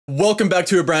Welcome back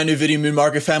to a brand new video, Moon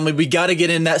Market family. We got to get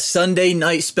in that Sunday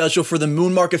night special for the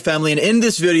Moon Market family. And in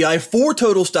this video, I have 4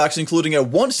 total stocks, including a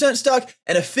 1-cent stock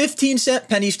and a 15-cent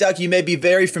penny stock you may be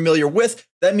very familiar with.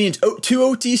 That means 2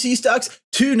 OTC stocks,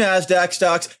 2 NASDAQ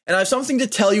stocks, and I have something to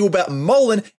tell you about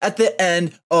MULN at the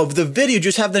end of the video.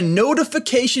 Just have the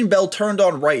notification bell turned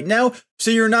on right now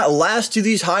so you're not last to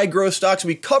these high growth stocks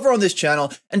we cover on this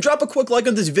channel. And drop a quick like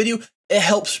on this video. It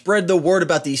helps spread the word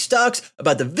about these stocks,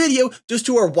 about the video, just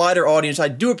to our wider audience. I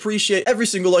do appreciate every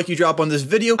single like you drop on this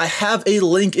video. I have a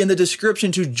link in the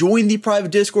description to join the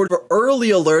private Discord for early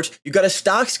alerts. You got a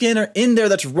stock scanner in there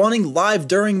that's running live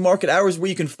during market hours where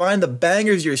you can find the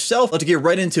bangers yourself. Let's get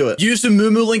right into it. Use the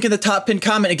MooMoo link in the top pinned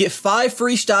comment and get 5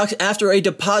 free stocks after a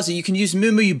deposit. You can use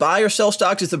MooMoo. You buy or sell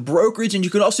stocks. It's a brokerage, and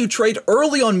you can also trade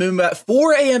early on MooMoo at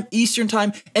 4 a.m. Eastern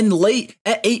time and late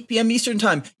at 8 p.m. Eastern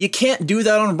time. You can't do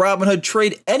that on Robinhood.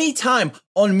 Trade anytime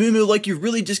on MooMoo like you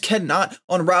really just cannot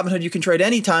on Robinhood. You can trade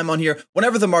anytime on here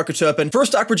whenever the market's open.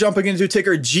 First stock we're jumping into,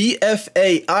 ticker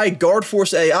GFAI, Guard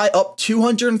Force AI, up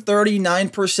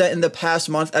 239% in the past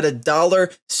month at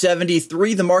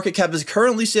 $1.73. The market cap is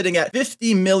currently sitting at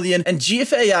 50 million, and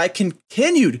GFAI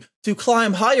continued to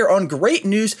climb higher on great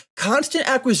news, constant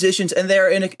acquisitions, and they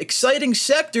are in exciting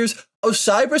sectors of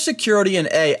cybersecurity and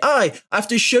AI. I have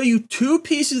to show you 2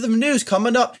 pieces of news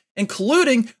coming up,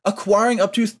 including acquiring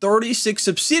up to 36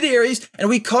 subsidiaries, and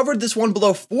we covered this one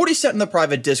below 40 cents in the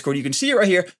private Discord. You can see it right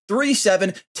here,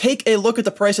 37. Take a look at the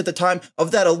price at the time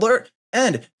of that alert,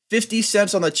 and 50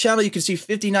 cents on the channel. You can see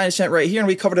 59 cents right here, and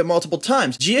we covered it multiple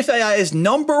times. GFAI is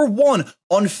 #1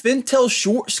 on Fintel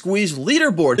short squeeze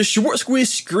leaderboard. The short squeeze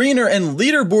screener and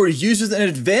leaderboard uses an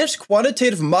advanced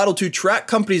quantitative model to track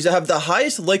companies that have the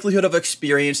highest likelihood of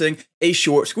experiencing a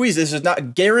short squeeze. This does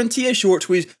not guarantee a short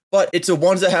squeeze, but it's the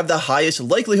ones that have the highest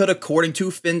likelihood according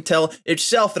to Fintel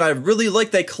itself. And I really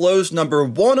like they closed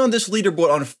 #1 on this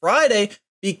leaderboard on Friday,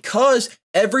 because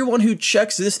everyone who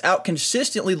checks this out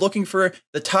consistently looking for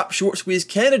the top short squeeze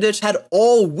candidates had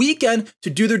all weekend to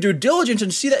do their due diligence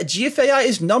and see that GFAI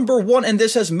is #1, and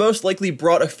this has most likely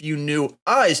brought a few new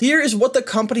eyes. Here is what the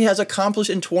company has accomplished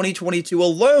in 2022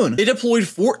 alone. They deployed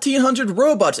 1,400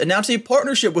 robots, announced a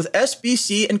partnership with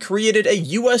SBC, and created a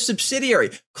US subsidiary,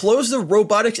 closed the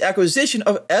robotics acquisition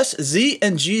of SZ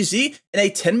and GZ in a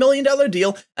 $10 million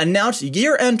deal, announced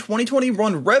year-end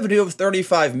 2021 revenue of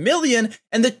 35 million,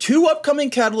 and the 2 upcoming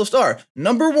catalysts are: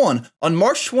 #1, on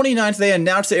March 29th, they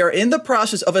announced they are in the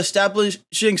process of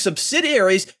establishing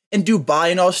subsidiaries in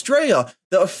Dubai and Australia.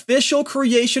 The official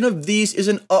creation of these is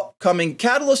an upcoming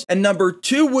catalyst. And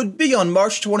 #2 would be on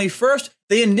March 21st,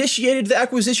 they initiated the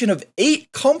acquisition of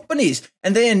 8 companies,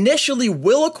 and they initially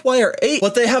will acquire 8,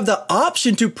 but they have the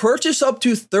option to purchase up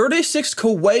to 36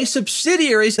 Kuwait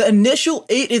subsidiaries. The initial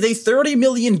 8 is a 30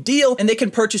 million deal, and they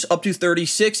can purchase up to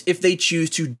 36 if they choose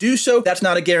to do so. That's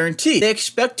not a guarantee. They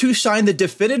expect to sign the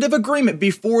definitive agreement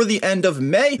before the end of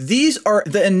May. These are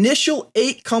the initial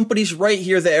 8 companies right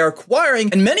here they are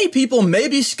acquiring, and many people may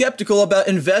be skeptical about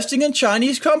investing in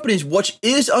Chinese companies, which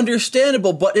is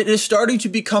understandable, but it is starting to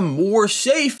become more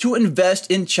safe to invest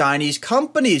in Chinese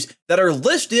companies that are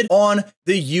listed on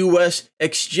the US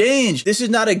exchange. This is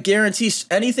not a guarantee.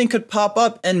 Anything could pop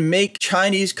up and make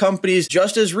Chinese companies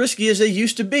just as risky as they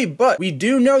used to be, but we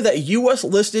do know that US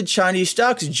listed Chinese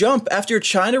stocks jump after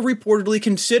China reportedly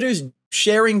considers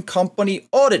sharing company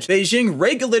audits. Beijing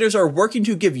regulators are working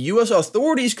to give U.S.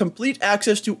 authorities complete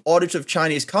access to audits of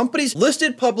Chinese companies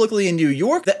listed publicly in New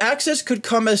York. The access could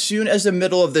come as soon as the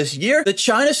middle of this year. The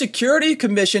China Security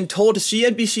Commission told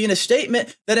CNBC in a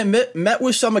statement that it met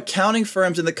with some accounting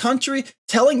firms in the country,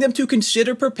 telling them to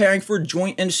consider preparing for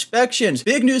joint inspections.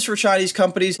 Big news for Chinese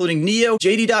companies, including NIO,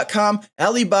 JD.com,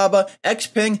 Alibaba,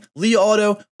 Xpeng, Li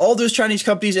Auto, all those Chinese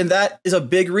companies, and that is a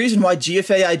big reason why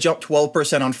GFAI jumped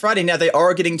 12% on Friday. Now, they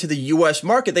are getting to the US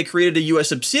market. They created a US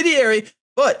subsidiary,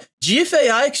 but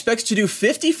GFAI expects to do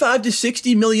 55 to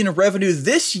 60 million in revenue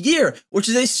this year, which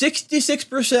is a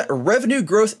 66% revenue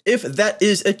growth if that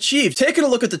is achieved. Taking a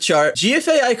look at the chart,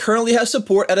 GFAI currently has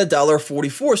support at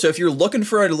 $1.44. So if you're looking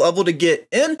for a level to get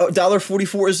in,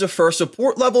 $1.44 is the first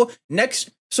support level.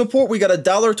 Next support, we got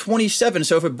 $1.27.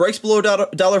 So if it breaks below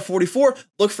 $1.44,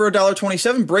 look for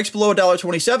 $1.27. Breaks below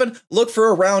 $1.27, look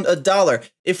for around $1.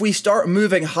 If we start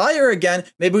moving higher again,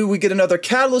 maybe we get another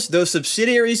catalyst, those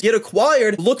subsidiaries get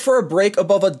acquired, look for a break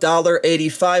above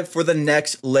 $1.85 for the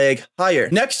next leg higher.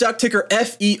 Next stock, ticker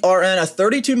FERN, a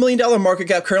 $32 million market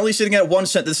cap, currently sitting at 1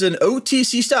 cent. This is an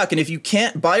OTC stock, and if you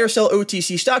can't buy or sell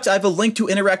OTC stocks, I have a link to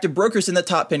Interactive Brokers in the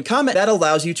top pinned comment that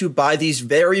allows you to buy these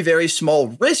very, very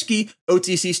small, risky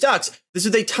OTC stocks. This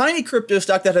is a tiny crypto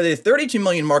stock that had a 32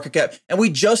 million market cap, and we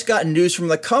just got news from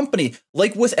the company.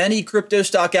 Like with any crypto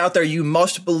stock out there, you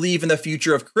must believe in the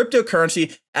future of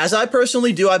cryptocurrency. As I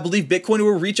personally do, I believe Bitcoin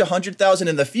will reach 100,000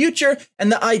 in the future,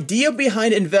 and the idea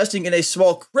behind investing in a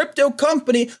small crypto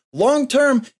company long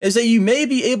term is that you may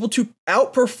be able to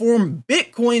outperform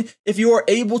Bitcoin if you are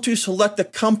able to select the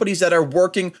companies that are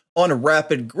working on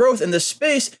rapid growth in the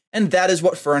space, and that is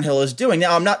what FERN is doing.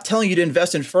 Now, I'm not telling you to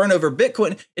invest in FERN over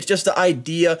Bitcoin. It's just the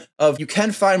idea of you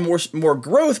can find more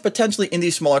growth potentially in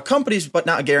these smaller companies, but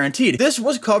not guaranteed. This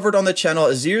was covered on the channel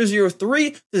at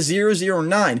 003 to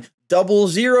 009. Double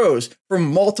zeros for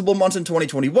multiple months in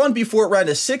 2021 before it ran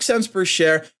to 6 cents per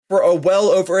share for a well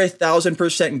over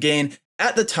 1,000% gain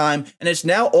at the time. And it's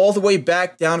now all the way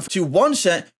back down to 1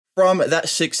 cent from that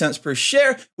 6 cents per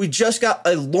share. We just got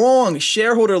a long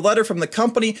shareholder letter from the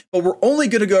company, but we're only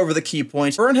going to go over the key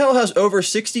points. FERN has over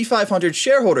 6,500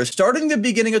 shareholders. Starting the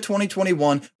beginning of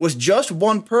 2021 was just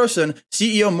one person,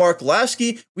 CEO Mark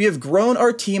Lasky. We have grown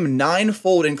our team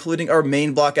 9-fold, including our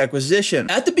main block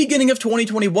acquisition. At the beginning of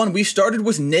 2021, we started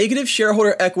with negative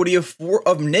shareholder equity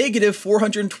of negative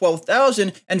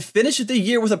 412,000 and finished the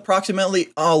year with approximately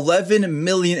 11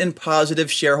 million in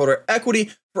positive shareholder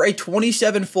equity, for a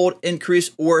 27-fold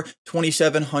increase or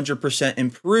 2,700%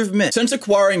 improvement. Since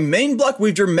acquiring MainBlock,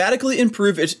 we've dramatically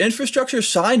improved its infrastructure,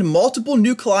 signed multiple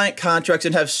new client contracts,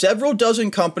 and have several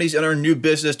dozen companies in our new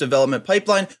business development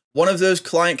pipeline. One of those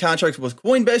client contracts was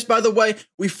Coinbase, by the way.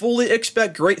 We fully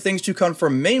expect great things to come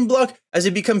from MainBlock as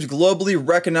it becomes globally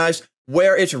recognized,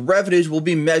 where its revenues will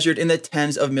be measured in the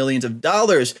tens of millions of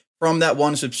dollars. From that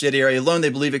one subsidiary alone, they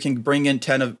believe it can bring in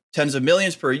tens of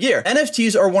millions per year.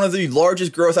 NFTs are one of the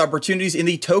largest growth opportunities in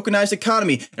the tokenized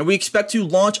economy, and we expect to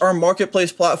launch our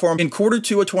marketplace platform in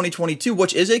Q2 of 2022,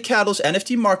 which is a Catalyst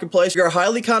NFT marketplace. We are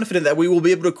highly confident that we will be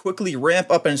able to quickly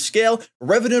ramp up and scale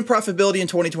revenue and profitability in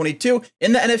 2022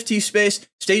 in the NFT space.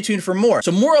 Stay tuned for more.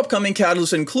 So more upcoming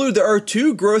catalysts include there are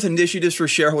 2 growth initiatives for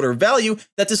shareholder value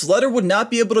that this letter would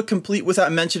not be able to complete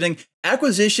without mentioning: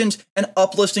 acquisitions and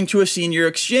uplisting to a senior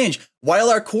exchange. While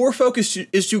our core focus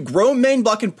is to grow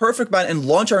MainBlock and PerfectMind and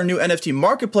launch our new NFT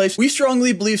marketplace, we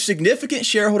strongly believe significant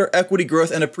shareholder equity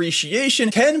growth and appreciation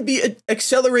can be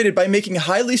accelerated by making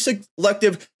highly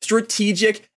selective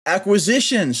strategic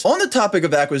acquisitions. On the topic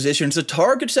of acquisitions, the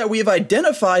targets that we have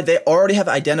identified, they already have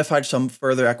identified some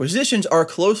further acquisitions, are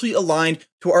closely aligned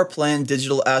to our planned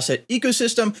digital asset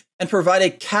ecosystem and provide a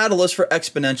catalyst for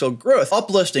exponential growth.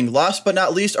 Uplisting, last but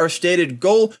not least, our stated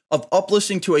goal of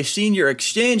uplisting to a senior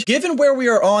exchange. Given where we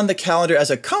are on the calendar as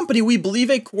a company, we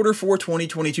believe a Q4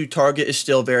 2022 target is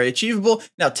still very achievable.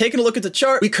 Now, taking a look at the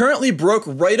chart, we currently broke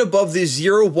right above the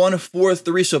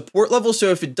 0.143 support level. So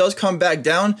if it does come back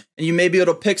down, and you may be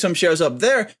able to pick some shares up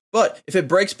there, but if it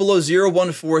breaks below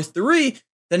 0.143,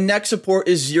 the next support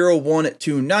is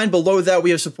 0.129. Below that, we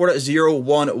have support at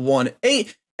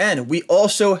 0.118. And we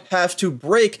also have to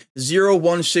break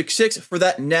 0.166 for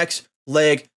that next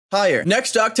leg higher. Next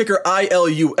stock, ticker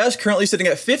ILUS, currently sitting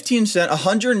at 15 cents,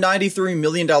 $193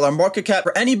 million market cap.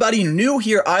 For anybody new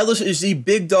here, ILUS is the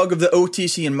big dog of the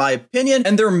OTC in my opinion,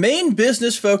 and their main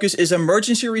business focus is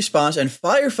emergency response and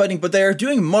firefighting, but they are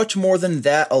doing much more than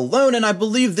that alone, and I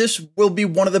believe this will be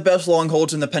one of the best long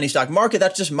holds in the penny stock market.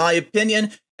 That's just my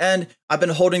opinion, and I've been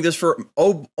holding this for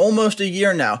almost a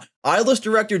year now. ILUS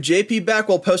director JP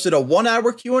Backwell posted a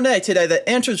 1-hour Q&A today that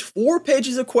answers 4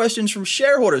 pages of questions from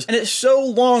shareholders, and it's so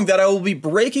long that I will be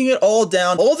breaking it all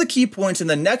down, all the key points in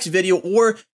the next video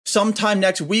or sometime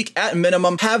next week at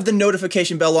minimum. Have the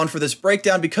notification bell on for this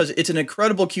breakdown because it's an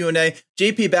incredible Q&A.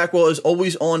 JP Backwell is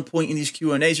always on point in these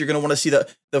Q&As. You're going to want to see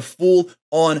the full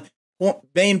on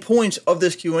main points of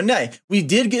this Q&A. We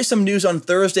did get some news on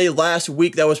Thursday last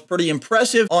week that was pretty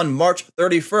impressive on March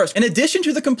 31st. In addition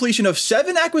to the completion of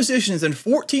 7 acquisitions in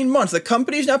 14 months, the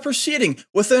company is now proceeding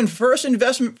with their first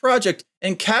investment project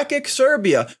in Kakak,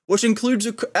 Serbia, which includes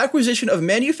the acquisition of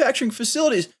manufacturing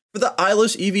facilities for the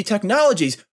ILUS EV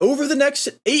technologies. Over the next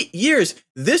 8 years,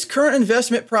 this current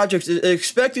investment project is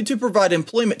expected to provide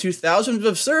employment to thousands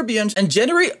of Serbians and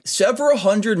generate several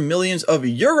hundred millions of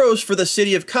euros for the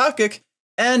city of Kakak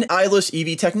and ILUS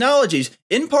EV Technologies.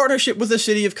 In partnership with the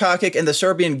city of Kakak and the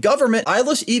Serbian government,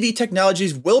 ILUS EV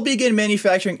Technologies will begin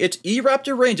manufacturing its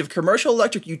eRaptor range of commercial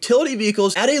electric utility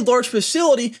vehicles at a large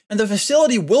facility, and the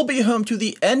facility will be home to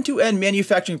the end-to-end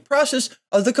manufacturing process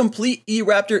of the complete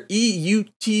eRaptor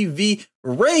EUTV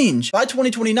range. By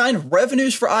 2029,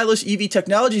 revenues for ILUS EV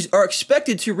Technologies are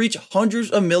expected to reach hundreds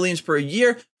of millions per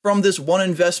year from this one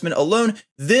investment alone.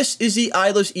 This is the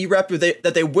ILUS eRaptor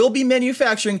that they will be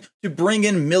manufacturing to bring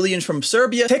in millions from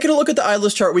Serbia. Taking a look at the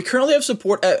ILUS chart, we currently have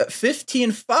support at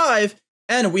 15.5,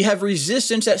 And we have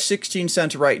resistance at 16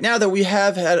 cents right now that we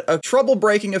have had a trouble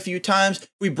breaking a few times. If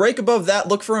we break above that,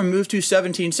 look for a move to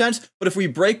 17 cents. But if we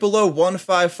break below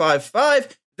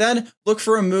 1555, then look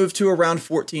for a move to around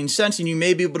 14 cents, and you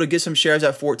may be able to get some shares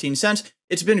at 14 cents.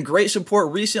 It's been great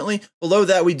support recently. Below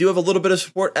that, we do have a little bit of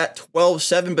support at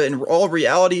 12.7, but in all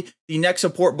reality, the next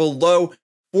support below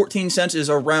 14 cents is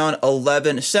around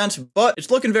 11 cents, but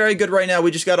it's looking very good right now.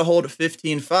 We just got to hold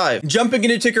 15.5. Jumping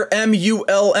into ticker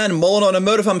MULN, MULN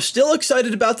Automotive. I'm still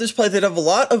excited about this play. They have a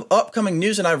lot of upcoming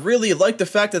news, and I really like the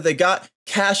fact that they got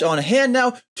cash on hand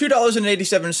now,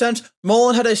 $2.87.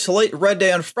 MULN had a slight red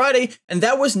day on Friday, and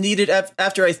that was needed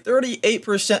after a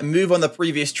 38% move on the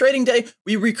previous trading day.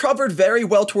 We recovered very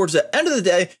well towards the end of the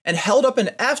day and held up in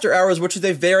after hours, which is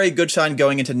a very good sign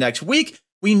going into next week.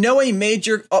 We know a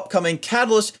major upcoming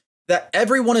catalyst that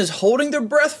everyone is holding their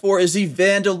breath for is the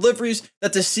van deliveries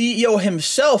that the CEO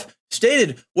himself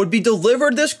stated would be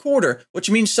delivered this quarter,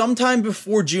 which means sometime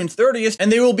before June 30th,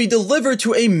 and they will be delivered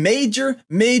to a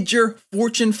major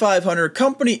Fortune 500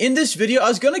 company. In this video, I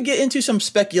was going to get into some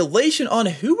speculation on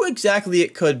who exactly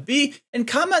it could be, and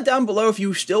comment down below if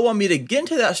you still want me to get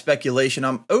into that speculation.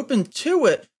 I'm open to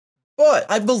it. But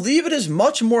I believe it is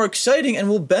much more exciting and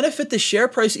will benefit the share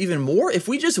price even more if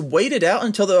we just wait it out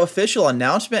until the official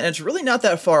announcement, and it's really not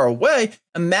that far away.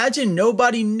 Imagine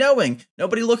nobody knowing,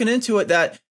 nobody looking into it,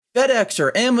 that FedEx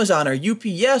or Amazon or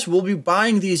UPS will be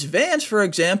buying these vans, for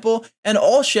example, and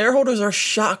all shareholders are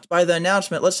shocked by the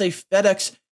announcement. Let's say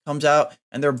FedEx comes out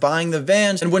and they're buying the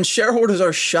vans, and when shareholders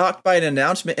are shocked by an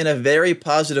announcement in a very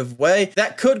positive way,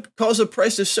 that could cause the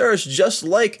price to surge, just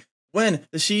like when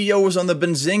the CEO was on the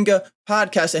Benzinga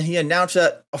podcast and he announced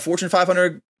that a Fortune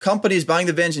 500 company is buying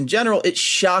the vans in general. It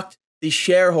shocked the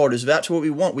shareholders. That's what we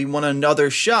want. We want another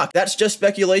shock. That's just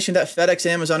speculation that FedEx,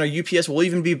 Amazon, or UPS will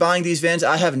even be buying these vans.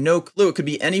 I have no clue. It could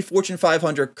be any Fortune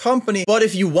 500 company. But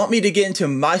if you want me to get into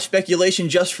my speculation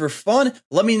just for fun,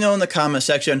 let me know in the comment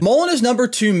section. MULN is number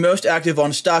 2 most active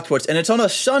on stock splits, and it's on a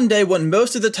Sunday when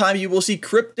most of the time you will see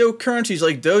cryptocurrencies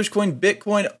like Dogecoin,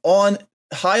 Bitcoin on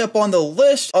high up on the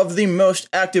list of the most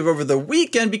active over the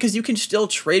weekend, because you can still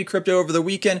trade crypto over the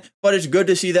weekend, but it's good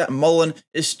to see that MULN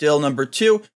is still number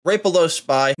 2, right below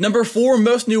SPY. Number 4,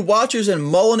 most new watchers, and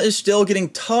MULN is still getting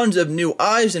tons of new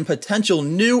eyes and potential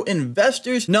new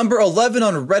investors. Number 11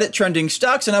 on Reddit trending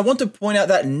stocks, and I want to point out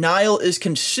that NIO is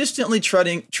consistently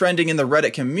trending in the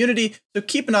Reddit community, so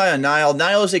keep an eye on NIO.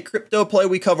 NIO is a crypto play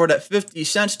we covered at 50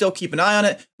 cents, still keep an eye on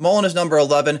it. MULN is number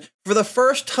 11. For the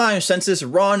first time since this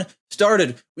run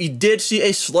started, we did see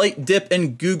a slight dip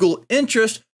in Google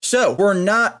interest. So we're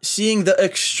not seeing the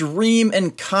extreme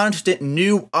and constant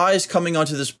new eyes coming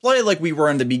onto this play like we were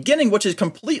in the beginning, which is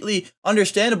completely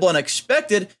understandable and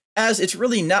expected, as it's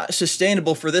really not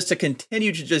sustainable for this to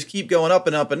continue to just keep going up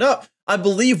and up and up. I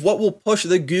believe what will push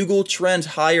the Google trends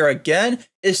higher again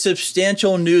is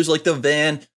substantial news like the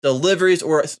van deliveries,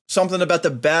 or something about the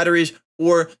batteries,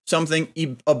 or something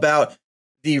about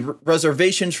the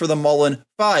reservations for the MULN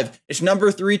 5. It's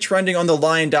number 3 trending on the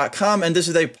lion.com, and this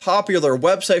is a popular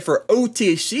website for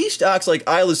OTC stocks like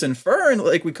ILUS and FERN,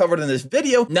 like we covered in this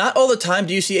video. Not all the time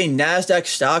do you see a NASDAQ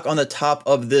stock on the top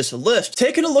of this list.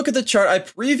 Taking a look at the chart, I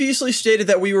previously stated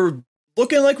that we were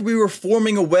looking like we were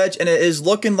forming a wedge, and it is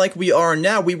looking like we are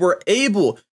now. We were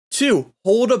able to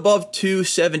hold above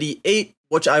 278,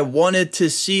 which I wanted to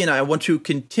see, and I want to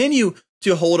continue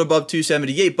to hold above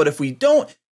 278, but if we don't,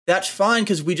 that's fine,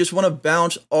 because we just want to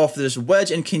bounce off this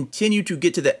wedge and continue to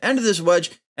get to the end of this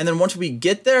wedge. And then once we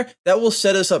get there, that will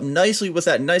set us up nicely with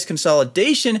that nice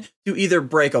consolidation to either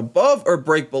break above or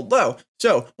break below.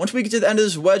 So once we get to the end of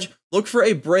this wedge, look for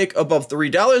a break above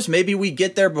 $3. Maybe we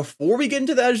get there before we get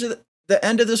into the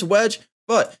end of this wedge.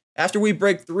 But after we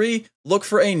break 3, look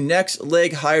for a next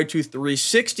leg higher to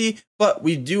 360, but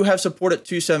we do have support at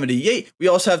 278. We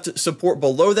also have support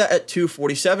below that at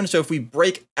 247. So if we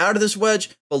break out of this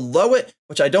wedge below it,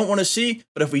 which I don't want to see,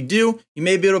 but if we do, you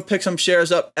may be able to pick some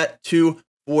shares up at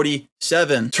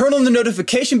 247. Turn on the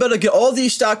notification bell to get all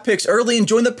these stock picks early, and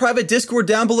join the private Discord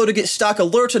down below to get stock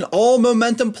alerts and all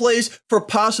momentum plays for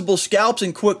possible scalps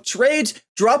and quick trades.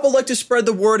 Drop a like to spread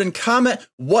the word, and comment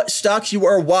what stocks you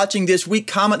are watching this week.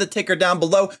 Comment the ticker down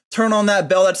below. Turn on that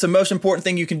bell. That's the most important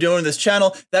thing you can do on this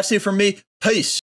channel. That's it for me. Peace.